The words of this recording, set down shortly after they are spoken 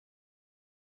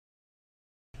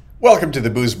Welcome to the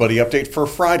Booze Buddy Update for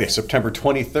Friday, September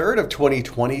 23rd of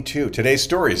 2022. Today's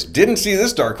stories: didn't see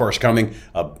this dark horse coming,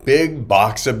 a big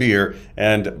box of beer,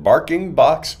 and barking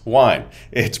box wine.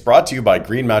 It's brought to you by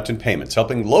Green Mountain Payments,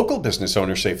 helping local business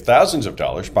owners save thousands of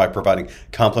dollars by providing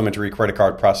complimentary credit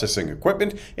card processing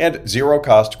equipment and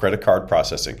zero-cost credit card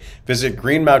processing. Visit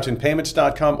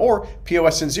greenmountainpayments.com or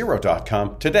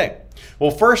posnzero.com today.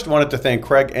 Well, first, wanted to thank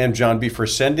Craig and John B. for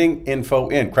sending info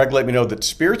in. Craig let me know that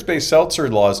spirits-based seltzer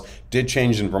laws did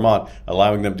change in Vermont,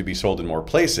 allowing them to be sold in more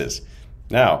places.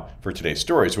 Now, for today's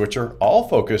stories, which are all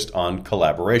focused on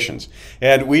collaborations.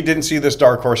 And we didn't see this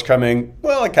dark horse coming.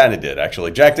 Well, it kind of did,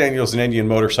 actually. Jack Daniels and Indian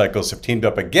Motorcycles have teamed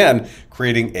up again,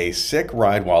 creating a sick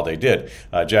ride while they did.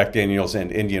 Jack Daniels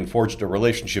and Indian forged a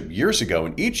relationship years ago,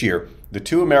 and each year, the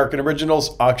two American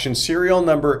Originals auction serial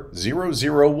number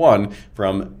 001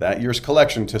 from that year's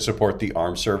collection to support the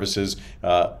Armed Services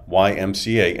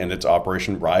YMCA and its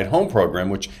Operation Ride Home program,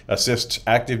 which assists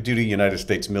active duty United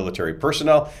States military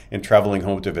personnel in traveling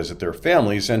home to visit their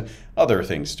families and other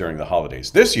things during the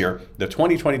holidays. This year, the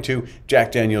 2022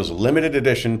 Jack Daniels limited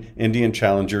edition Indian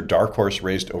Challenger Dark Horse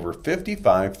raised over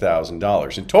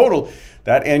 $55,000. In total,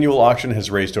 that annual auction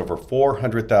has raised over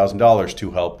 $400,000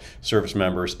 to help service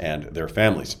members and their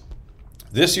families.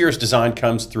 This year's design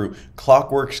comes through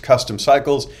Clockworks Custom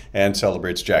Cycles and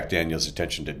celebrates Jack Daniels'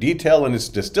 attention to detail in its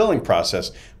distilling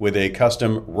process with a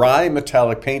custom rye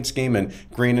metallic paint scheme and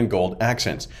green and gold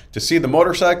accents. To see the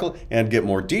motorcycle and get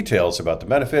more details about the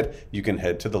benefit, you can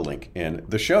head to the link in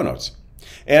the show notes.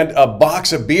 And a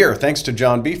box of beer, thanks to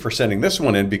John B. for sending this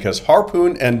one in, because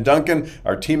Harpoon and Dunkin'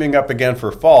 are teaming up again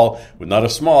for fall with not a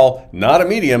small, not a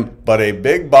medium, but a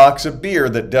big box of beer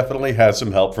that definitely has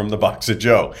some help from the Box of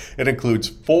Joe. It includes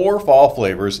 4 fall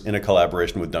flavors in a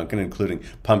collaboration with Dunkin', including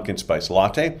pumpkin spice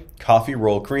latte, coffee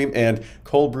roll cream, and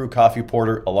cold brew coffee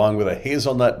porter, along with a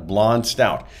hazelnut blonde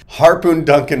stout. Harpoon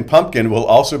Dunkin' Pumpkin will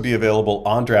also be available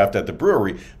on draft at the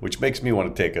brewery, which makes me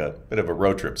want to take a bit of a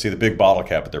road trip. See the big bottle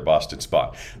cap at their Boston spot.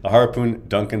 The Harpoon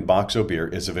Dunkin' Box of Beer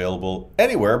is available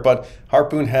anywhere, but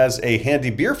Harpoon has a handy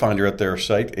beer finder at their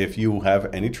site if you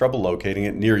have any trouble locating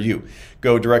it near you.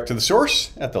 Go direct to the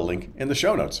source at the link in the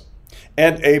show notes.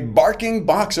 And a barking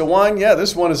box of wine. Yeah,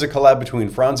 this one is a collab between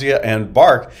Franzia and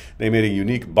Bark. They made a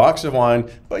unique box of wine,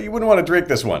 but you wouldn't want to drink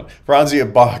this one.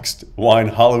 Franzia boxed wine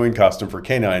Halloween costume for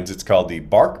canines. It's called the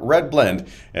Bark Red Blend,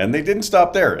 and they didn't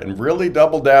stop there and really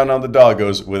doubled down on the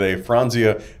doggos with a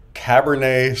Franzia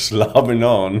Cabernet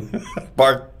Sauvignon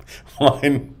Bark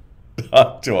wine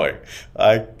dog toy.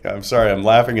 I'm sorry, I'm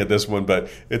laughing at this one, but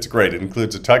it's great. It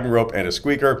includes a tugging rope and a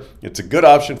squeaker. It's a good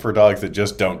option for dogs that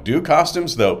just don't do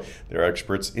costumes, though their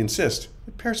experts insist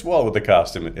it pairs well with the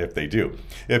costume if they do.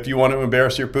 If you want to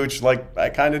embarrass your pooch like I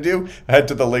kind of do, head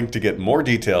to the link to get more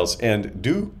details and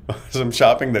do some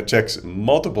shopping that checks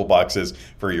multiple boxes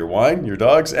for your wine, your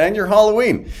dogs, and your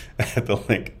Halloween at the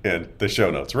link in the show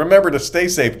notes. Remember to stay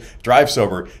safe, drive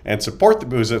sober, and support the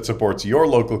booze that supports your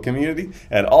local community.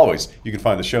 And always, you can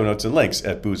find the show notes and links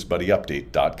at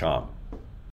boozebuddyupdate.com.